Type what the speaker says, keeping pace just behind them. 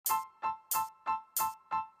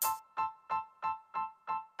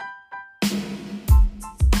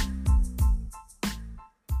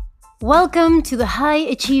Welcome to the High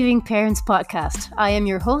Achieving Parents Podcast. I am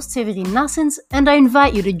your host, Severine Nassens, and I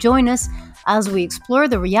invite you to join us as we explore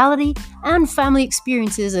the reality and family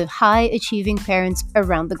experiences of high achieving parents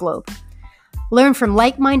around the globe. Learn from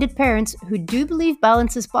like-minded parents who do believe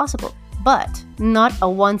balance is possible, but not a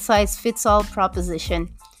one-size-fits-all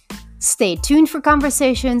proposition. Stay tuned for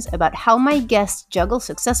conversations about how my guests juggle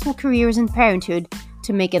successful careers in parenthood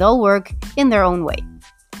to make it all work in their own way.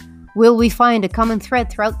 Will we find a common thread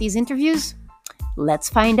throughout these interviews? Let's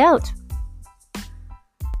find out.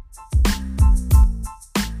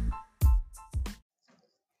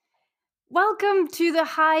 Welcome to the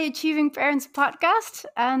High Achieving Parents Podcast,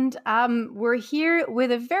 and we're here with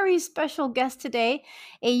a very special guest today.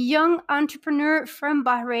 A young entrepreneur from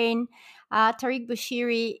Bahrain, Tariq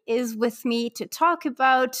Bashiri, is with me to talk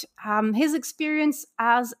about his experience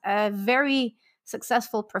as a very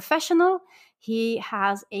successful professional. He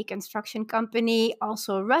has a construction company,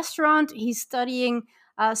 also a restaurant. He's studying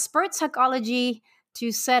sport psychology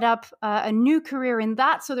to set up a new career in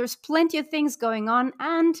that. So there's plenty of things going on.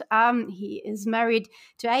 And he is married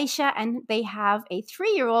to Aisha, and they have a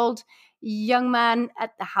 3-year-old young man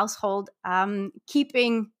at the household,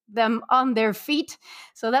 keeping them on their feet.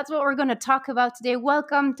 So that's what we're going to talk about today.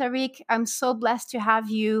 Welcome, Tariq. I'm so blessed to have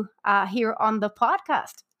you here on the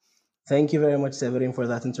podcast. Thank you very much, Severin, for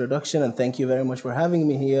that introduction, and thank you very much for having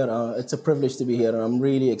me here. It's a privilege to be here, and I'm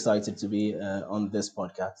really excited to be on this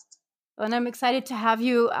podcast. And I'm excited to have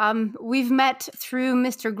you. We've met through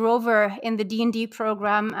Mr. Grover in the D&D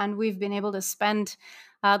program, and we've been able to spend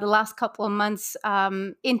the last couple of months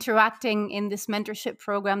interacting in this mentorship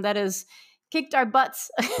program that has kicked our butts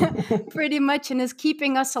pretty much and is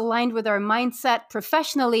keeping us aligned with our mindset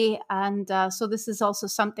professionally. And so this is also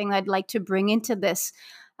something I'd like to bring into this.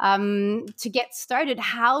 To get started,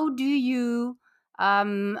 how do you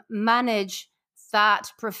manage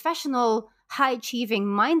that professional high achieving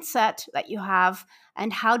mindset that you have,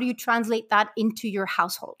 and how do you translate that into your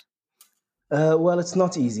household? Well, it's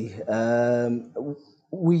not easy.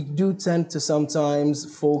 We do tend to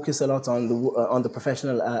sometimes focus a lot on the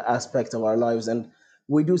professional aspect of our lives, and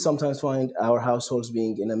we do sometimes find our households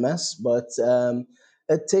being in a mess. But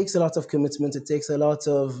it takes a lot of commitment. It takes a lot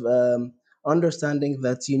of understanding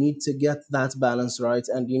that you need to get that balance right,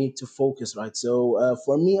 and you need to focus right. So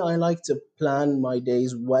for me, I like to plan my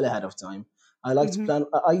days well ahead of time. I like to Mm-hmm. plan.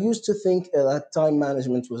 I used to think that time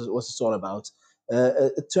management was what it's all about.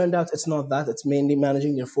 It turned out it's not that. It's mainly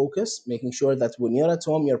managing your focus, making sure that when you're at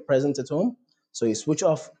home, you're present at home. So you switch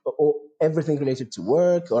off everything related to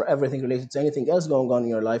work or everything related to anything else going on in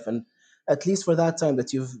your life. And at least for that time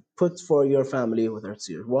that you've put for your family, whether it's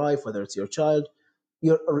your wife, whether it's your child,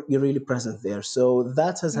 you're really present there. So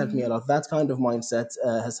that has helped me a Mm-hmm. lot. That kind of mindset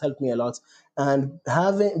has helped me a lot. And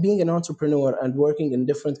having being an entrepreneur and working in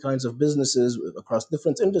different kinds of businesses across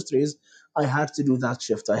different industries, I had to do that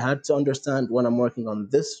shift. I had to understand when I'm working on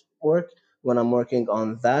this work, when I'm working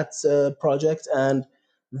on that project, and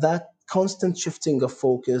that constant shifting of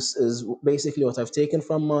focus is basically what I've taken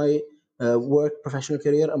from my work professional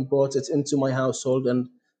career and brought it into my household, and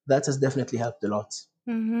that has definitely helped a lot.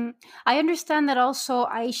 Mm-hmm. I understand that also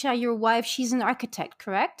Aisha, your wife, she's an architect,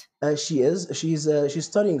 correct? She is. She's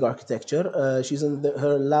studying architecture. She's in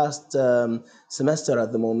her last semester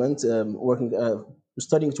at the moment, working,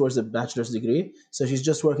 studying towards a bachelor's degree. So she's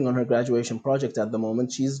just working on her graduation project at the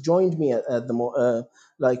moment. She's joined me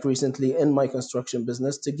like recently in my construction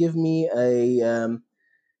business to give me an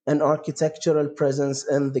architectural presence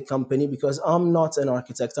in the company because I'm not an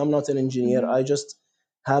architect, I'm not an engineer. Mm-hmm. I just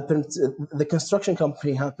the construction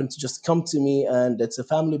company happened to just come to me, and it's a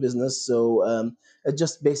family business. So it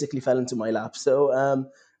just basically fell into my lap. So,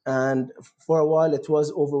 and for a while it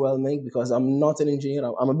was overwhelming because I'm not an engineer.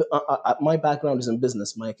 My background is in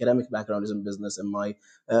business, my academic background is in business, and my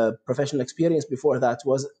professional experience before that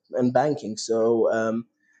was in banking. So,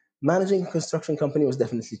 managing a construction company was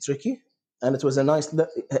definitely tricky, and it was a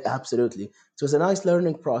absolutely, it was a nice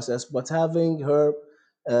learning process. But having her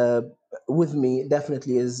uh, with me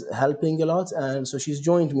definitely is helping a lot, and so she's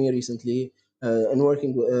joined me recently in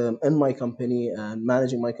working in my company and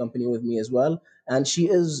managing my company with me as well. And she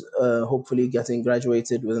is hopefully getting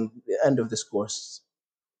graduated within the end of this course.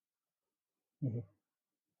 Mhm.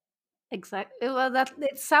 Exactly. Well, that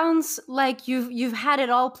it sounds like you've had it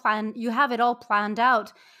all planned. You have it all planned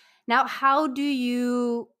out. Now, how do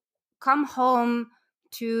you come home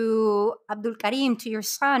to Abdul Karim, to your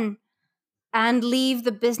son, and leave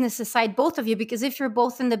the business aside, both of you? Because if you're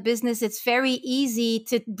both in the business, it's very easy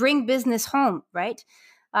to bring business home, right?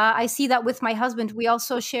 I see that with my husband. We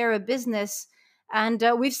also share a business, and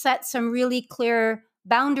we've set some really clear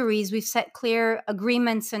boundaries, we've set clear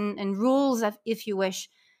agreements and rules, if you wish,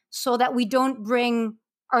 so that we don't bring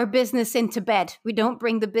our business into bed. We don't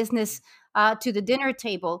bring the business to the dinner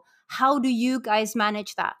table. How do you guys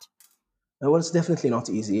manage that? Well, it's definitely not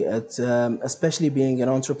easy. Especially being an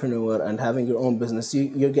entrepreneur and having your own business,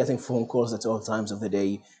 you're getting phone calls at all times of the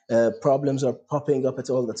day. Problems are popping up at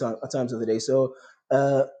all the times of the day. So,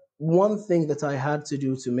 one thing that I had to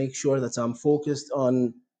do to make sure that I'm focused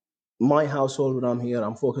on my household when I'm here,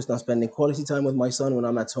 I'm focused on spending quality time with my son when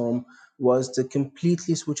I'm at home, was to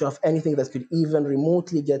completely switch off anything that could even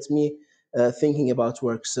remotely get me thinking about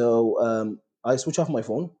work. So, I switch off my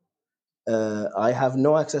phone. I have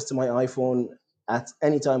no access to my iPhone at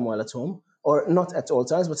any time while at home, or not at all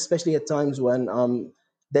times, but especially at times when I'm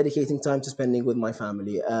dedicating time to spending with my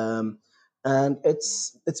family. And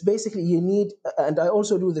it's basically you need, and I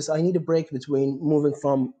also do this. I need a break between moving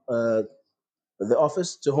from the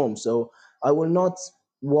office to home. So I will not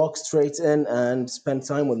walk straight in and spend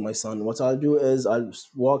time with my son. What I'll do is I'll just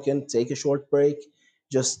walk in, take a short break,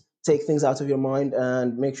 just take things out of your mind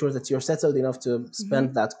and make sure that you're settled enough to Mm-hmm.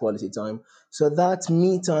 spend that quality time. So that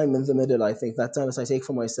me time in the middle, I think that time that I take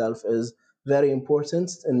for myself is very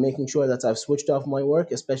important in making sure that I've switched off my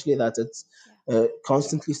work, especially that it's Yeah.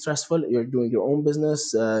 constantly stressful. You're doing your own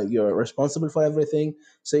business, you're responsible for everything,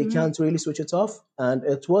 so you Mm-hmm. can't really switch it off. And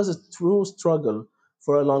it was a true struggle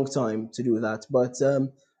for a long time to do that, but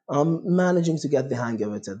I'm managing to get the hang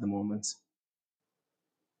of it at the moment.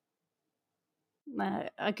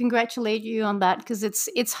 I congratulate you on that, because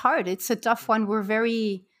it's hard. It's a tough one. We're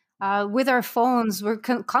very with our phones. We're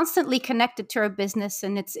constantly connected to our business,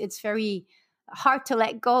 and it's very hard to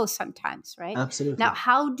let go sometimes, right? Now, Absolutely.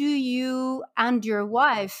 how do you and your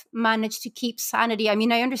wife manage to keep sanity? I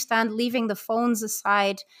mean, I understand leaving the phones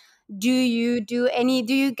aside. Do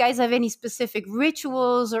you guys have any specific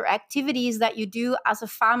rituals or activities that you do as a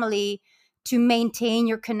family to maintain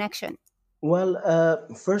your connection? Well,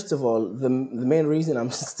 first of all, the main reason I'm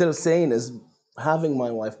still sane is having my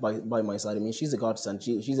wife by my side. I mean, she's a godsend.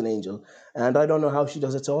 She's an angel, and I don't know how she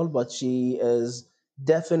does it all, but she is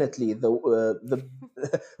definitely the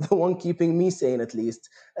the one keeping me sane, at least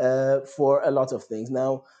for a lot of things.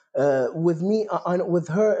 Now, with me, with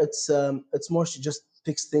her, it's more she just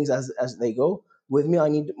picks things as they go. With me, I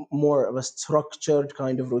need more of a structured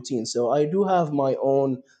kind of routine. So I do have my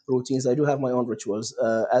own routines. I do have my own rituals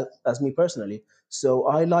as me personally. So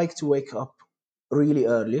I like to wake up really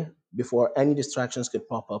early before any distractions could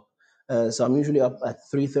pop up. So I'm usually up at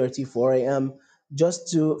 3:30, 4 a.m.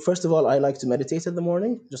 Just to, first of all, I like to meditate in the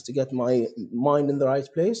morning just to get my mind in the right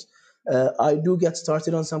place. I do get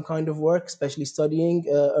started on some kind of work, especially studying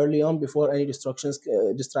early on before any distractions,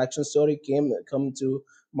 sorry, come to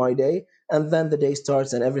my day, and then the day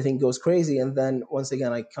starts and everything goes crazy. And then once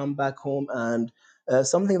again, I come back home and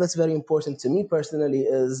something that's very important to me personally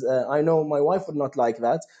is I know my wife would not like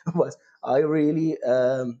that, but I really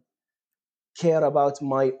care about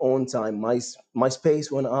my own time, my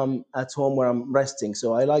space when I'm at home where I'm resting.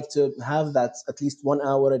 So I like to have that at least 1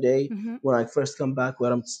 hour a day Mm-hmm. when I first come back,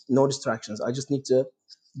 where I'm no distractions. I just need to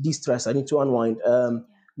de-stress. I need to unwind.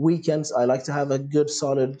 Weekends, I like to have a good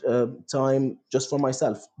solid time just for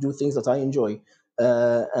myself, do things that I enjoy,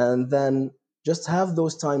 and then just have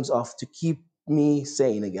those times off to keep me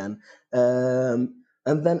sane again.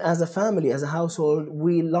 And then as a family, as a household,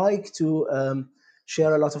 we like to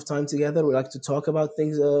share a lot of time together. We like to talk about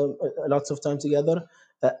things lots of time together.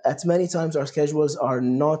 At many times, our schedules are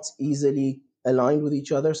not easily aligned with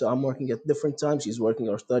each other. So I'm working at different times. She's working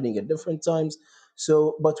or studying at different times.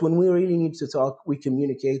 So, but when we really need to talk, we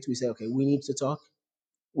communicate. We say, okay, we need to talk.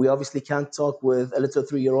 We obviously can't talk with a little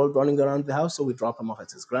 3-year-old running around the house, so we drop him off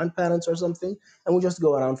at his grandparents or something, and we just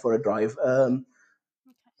go around for a drive.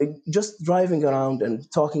 Just driving around and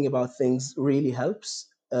talking about things really helps.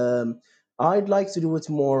 I'd like to do it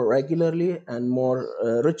more regularly and more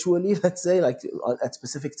ritually, let's say, like at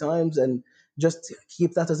specific times, and just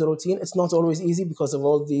keep that as a routine. It's not always easy because of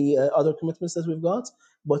all the other commitments that we've got.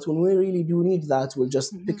 But when we really do need that, we'll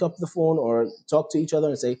just Mm-hmm. pick up the phone or talk to each other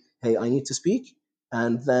and say, hey, I need to speak.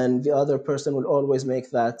 And then the other person will always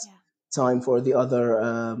make that Yeah. time for the other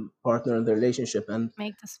partner in the relationship. And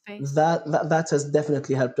Make the space. that has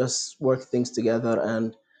definitely helped us work things together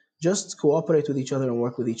and just cooperate with each other and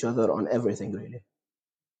work with each other on everything really.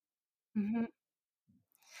 Mm-hmm.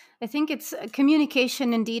 I think it's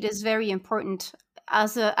communication indeed is very important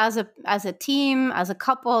as a team, as a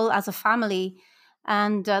couple, as a family,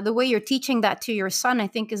 and the way you're teaching that to your son, I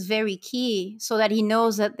think, is very key, so that he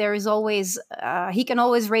knows that there is always he can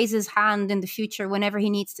always raise his hand in the future whenever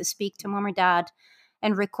he needs to speak to mom or dad,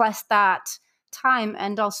 and request that time.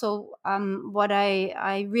 And also, what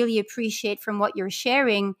I really appreciate from what you're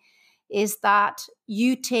sharing is that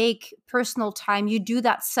you take personal time, you do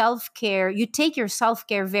that self-care, you take your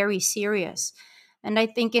self-care very serious. And I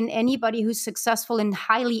think in anybody who's successful and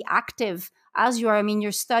highly active as you are, I mean,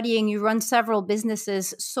 you're studying, you run several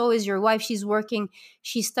businesses, so is your wife. She's working,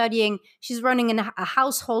 she's studying, she's running a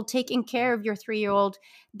household, taking care of your 3 year old.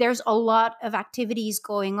 There's a lot of activities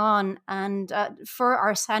going on. And for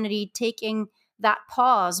our sanity, taking that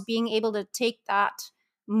pause, being able to take that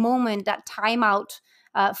moment, that time out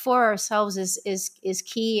for ourselves is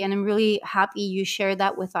key. And I'm really happy you shared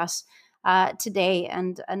that with us today.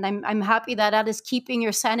 And I'm happy that that is keeping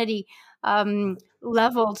your sanity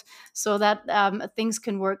leveled so that things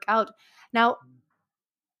can work out. Now,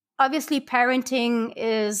 obviously, parenting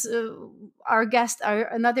is our guest, our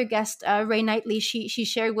another guest, Ray Knightley. She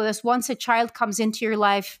shared with us, once a child comes into your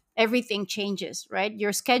life, everything changes, right?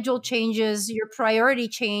 Your schedule changes, your priority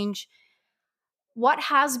change. What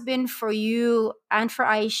has been for you and for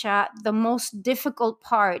Aisha the most difficult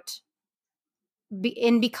part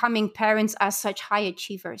in becoming parents as such high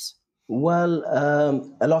achievers? Well,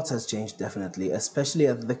 a lot has changed definitely, especially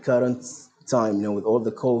at the current time. With all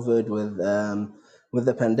the COVID, with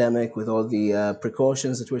the pandemic, with all the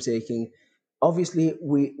precautions that we're taking. Obviously,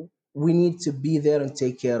 we need to be there and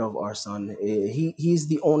take care of our son. He's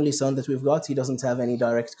the only son that we've got. He doesn't have any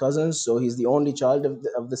direct cousins, so he's the only child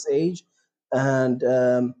of this age, and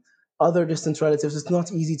other distant relatives. It's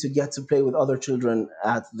not easy to get to play with other children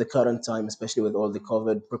at the current time, especially with all the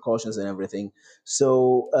COVID precautions and everything.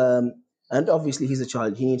 So, and obviously, he's a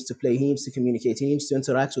child. He needs to play. He needs to communicate. He needs to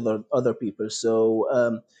interact with other people.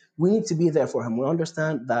 So, we need to be there for him. We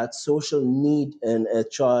understand that social need in a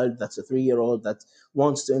child that's a 3 year old that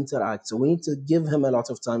wants to interact. So, we need to give him a lot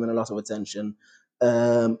of time and a lot of attention.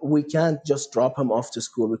 We can't just drop him off to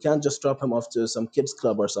school. We can't just drop him off to some kids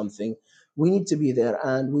club or something. We need to be there,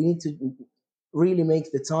 and we need to really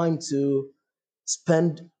make the time to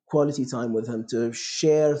spend quality time with him, to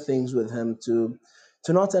share things with him, to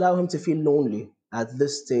not allow him to feel lonely at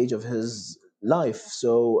this stage of his life.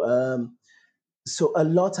 So a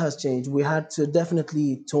lot has changed. We had to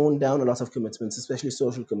definitely tone down a lot of commitments, especially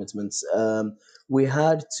social commitments. We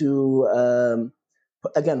had to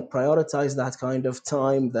again prioritize that kind of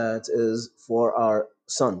time that is for our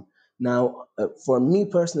son. Now, for me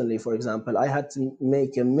personally, for example, I had to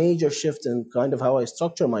make a major shift in kind of how I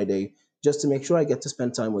structure my day just to make sure I get to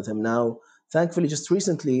spend time with him. Now, thankfully, just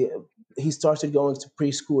recently, he started going to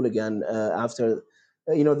preschool again after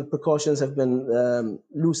the precautions have been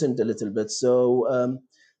loosened a little bit. So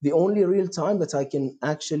the only real time that I can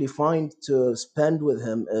actually find to spend with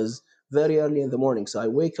him is very early in the morning. So I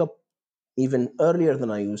wake up even earlier than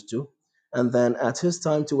I used to. And then at his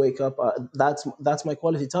time to wake up, that's my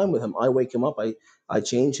quality time with him. I wake him up, I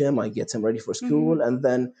change him, I get him ready for Mm-hmm. school, and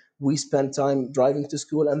then we spend time driving to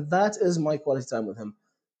school, and that is my quality time with him.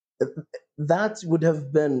 That would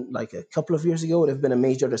have been like a couple of years ago would have been a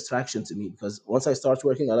major distraction to me, because once I start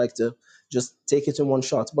working, I like to just take it in one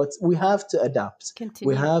shot. But we have to adapt. We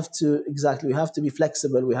Continue. have to exactly. We have to be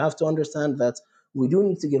flexible. We have to understand that we do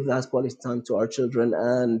need to give that quality time to our children,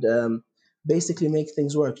 and basically make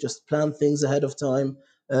things work. Just plan things ahead of time.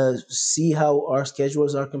 See how our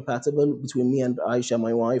schedules are compatible between me and Aisha,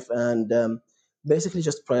 my wife, and basically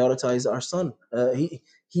just prioritize our son.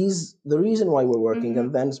 He's the reason why we're working,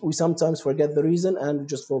 Mm-hmm. and then we sometimes forget the reason and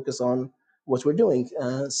just focus on what we're doing.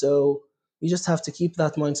 So you just have to keep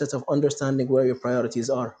that mindset of understanding where your priorities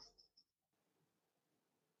are.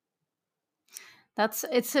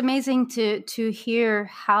 It's amazing to hear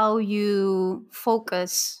how you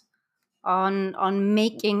focus on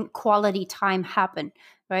making quality time happen,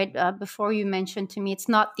 right? Before, you mentioned to me, it's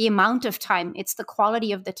not the amount of time, it's the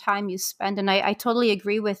quality of the time you spend. And I totally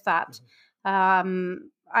agree with that.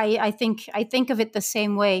 I think of it the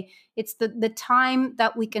same way. It's the time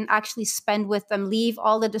that we can actually spend with them, leave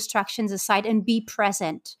all the distractions aside and be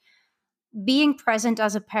present. Being present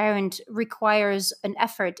as a parent requires an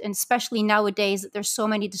effort, and especially nowadays that there's so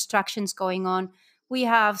many distractions going on. We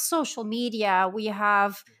have social media, we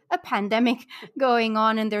have a pandemic going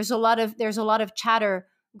on, and there's a lot of chatter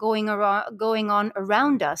going on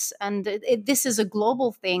around us, and this is a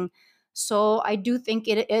global thing. So I do think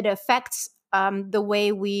it affects the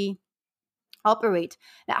way we operate.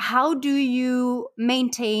 Now, how do you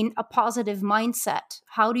maintain a positive mindset?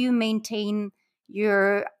 How do you maintain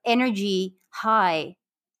your energy high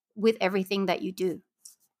with everything that you do,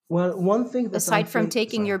 Well, one thing that I aside from think,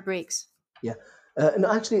 taking sorry, your breaks? yeah.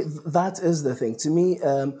 No, actually, that is the thing. To me,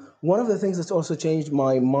 one of the things that's also changed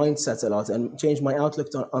my mindset a lot and changed my outlook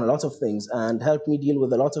on a lot of things and helped me deal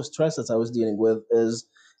with a lot of stress that I was dealing with is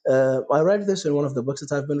I read this in one of the books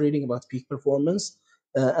that I've been reading about peak performance.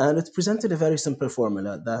 And it presented a very simple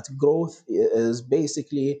formula that growth is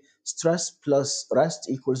basically stress plus rest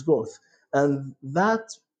equals growth. And that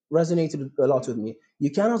resonated a lot with me.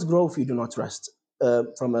 You cannot grow if you do not rest.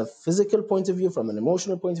 From a physical point of view, from an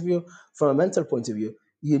emotional point of view, from a mental point of view,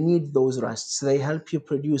 you need those rests. They help you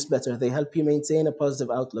produce better. They help you maintain a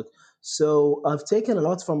positive outlook. So I've taken a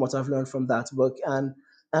lot from what I've learned from that book and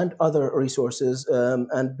other resources,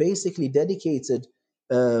 and basically dedicated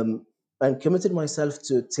um, and committed myself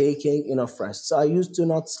to taking enough rest. So I used to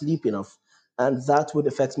not sleep enough, and that would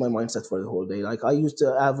affect my mindset for the whole day. Like I used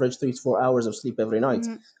to average 3 to 4 hours of sleep every night,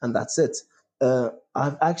 Mhm. and that's it.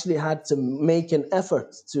 I've actually had to make an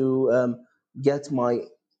effort to get my.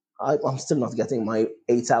 I'm still not getting my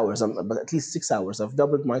 8 hours, but at least 6 hours. I've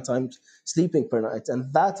doubled my time sleeping per night,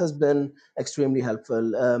 and that has been extremely helpful.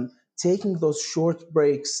 Taking those short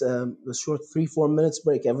breaks, the short 3 4 minutes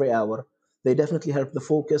break every hour, they definitely help the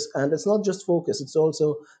focus. And it's not just focus; it's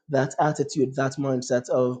also that attitude, that mindset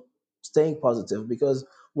of staying positive. Because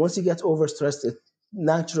once you get overstressed, it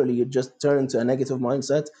naturally you just turn into a negative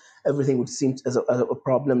mindset. Everything would seem as a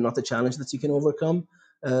problem, not a challenge that you can overcome.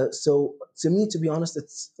 So to me, to be honest,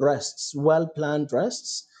 it's rests, well planned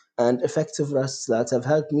rests and effective rests that have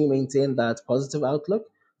helped me maintain that positive outlook.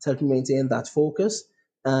 It's helped me maintain that focus.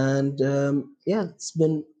 And yeah, it's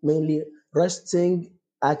been mainly resting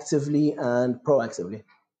actively and proactively.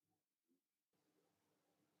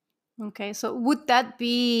 Okay, so would that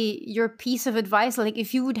be your piece of advice? Like,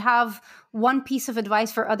 if you would have one piece of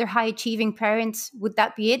advice for other high achieving parents, would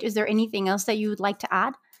that be it? Is there anything else that you would like to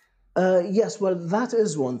add? Yes, well, that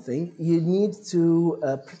is one thing. You need to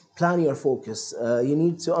plan your focus. You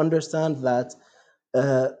need to understand that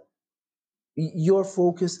uh, your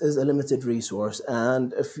focus is a limited resource,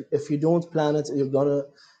 and if you don't plan it, you're gonna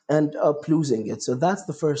end up losing it. So that's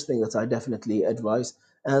the first thing that I definitely advise.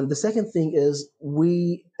 And the second thing is,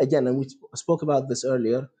 we again, and we spoke about this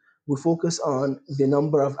earlier, we focus on the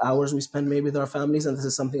number of hours we spend maybe with our families, and this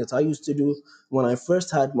is something that I used to do when I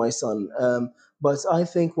first had my son. But I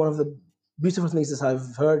think one of the beautiful things that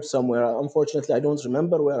I've heard somewhere, unfortunately I don't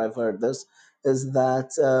remember where I've heard this, is that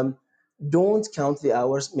don't count the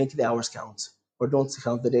hours, make the hours count. Or don't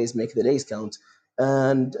count the days, make the days count.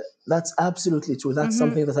 And that's absolutely true. That's Mm-hmm.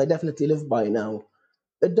 something that I definitely live by now.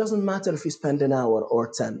 It doesn't matter if you spend an hour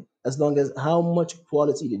or 10, as long as how much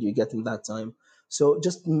quality did you get in that time. So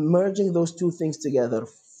just merging those two things together,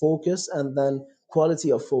 focus and then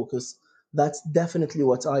quality of focus, that's definitely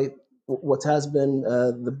what has been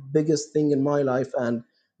the biggest thing in my life. And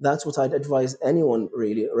that's what I'd advise anyone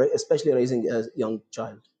really, especially raising a young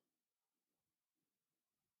child.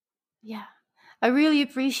 Yeah. I really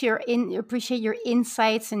appreciate your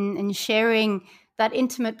insights and sharing that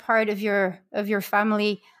intimate part of your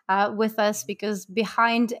family with us, because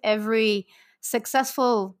behind every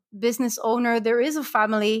successful business owner there is a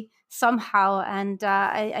family somehow, and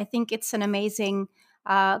I think it's an amazing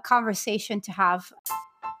conversation to have.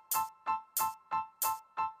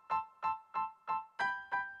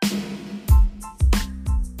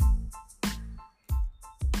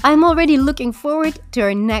 I'm already looking forward to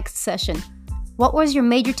our next session. What was your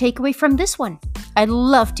major takeaway from this one? I'd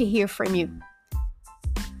love to hear from you.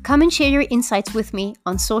 Come and share your insights with me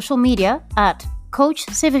on social media at Coach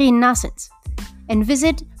Severin Nassens, and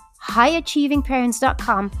visit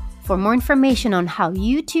highachievingparents.com for more information on how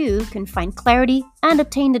you too can find clarity and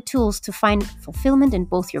obtain the tools to find fulfillment in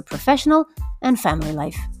both your professional and family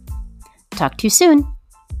life. Talk to you soon.